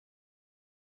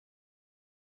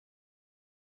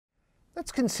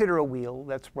Let's consider a wheel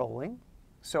that's rolling.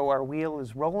 So our wheel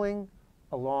is rolling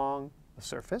along a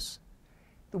surface.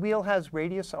 The wheel has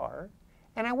radius r,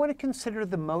 and I want to consider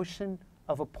the motion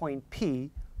of a point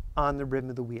P on the rim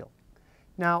of the wheel.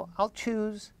 Now, I'll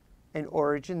choose an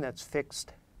origin that's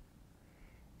fixed.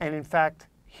 And in fact,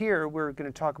 here we're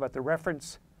going to talk about the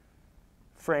reference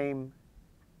frame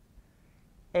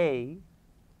A,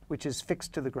 which is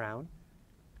fixed to the ground.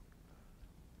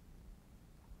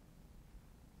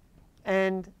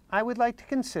 And I would like to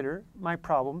consider, my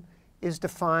problem is to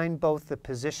find both the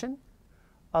position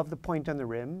of the point on the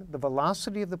rim, the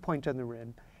velocity of the point on the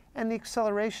rim, and the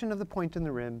acceleration of the point on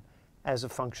the rim as a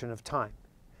function of time.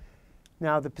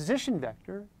 Now, the position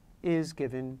vector is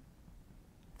given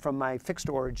from my fixed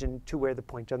origin to where the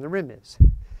point on the rim is.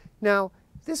 Now,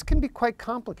 this can be quite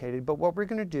complicated, but what we're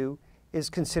going to do is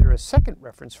consider a second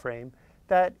reference frame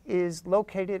that is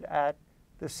located at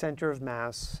the center of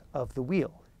mass of the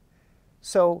wheel.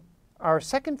 So our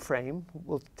second frame,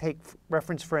 we'll take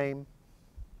reference frame,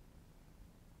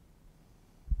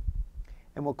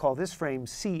 and we'll call this frame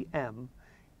CM,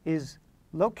 is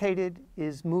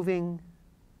moving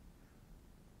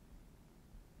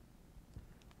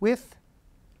with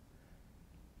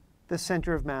the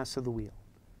center of mass of the wheel.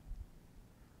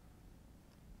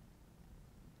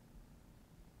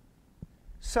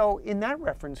 So in that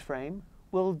reference frame,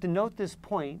 we'll denote this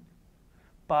point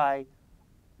by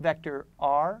vector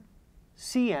r,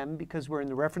 cm, because we're in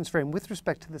the reference frame with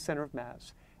respect to the center of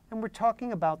mass, and we're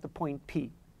talking about the point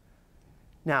P.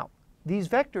 Now, these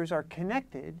vectors are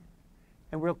connected,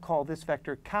 and we'll call this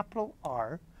vector capital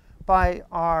R, by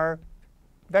our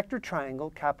vector triangle,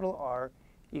 capital R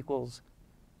equals,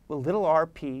 well, little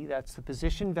rp, that's the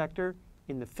position vector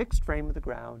in the fixed frame of the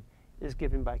ground, is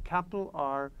given by capital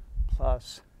R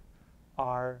plus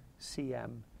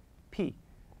rcmp.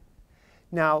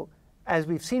 Now, as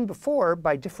we've seen before,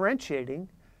 by differentiating,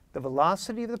 the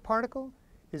velocity of the particle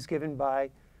is given by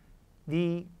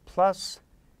v plus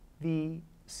vcmp.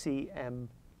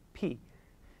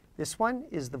 This one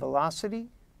is the velocity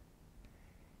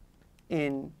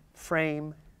in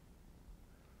frame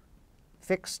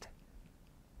fixed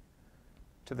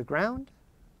to the ground.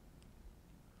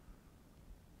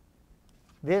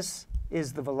 This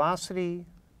is the velocity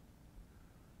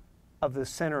of the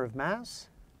center of mass.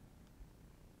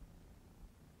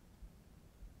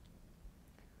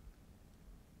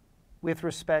 With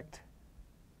respect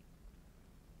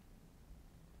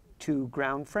to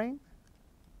ground frame.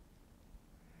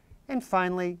 And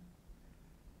finally,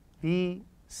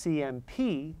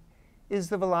 vcmp is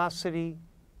the velocity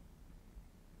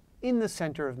in the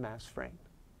center of mass frame.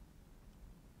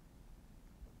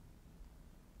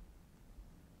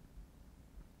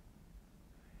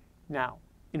 Now,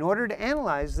 in order to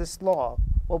analyze this law,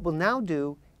 what we'll now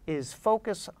do is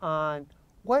focus on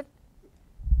what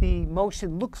the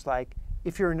motion looks like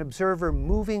if you're an observer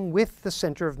moving with the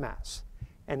center of mass.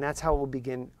 And that's how we'll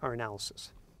begin our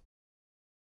analysis.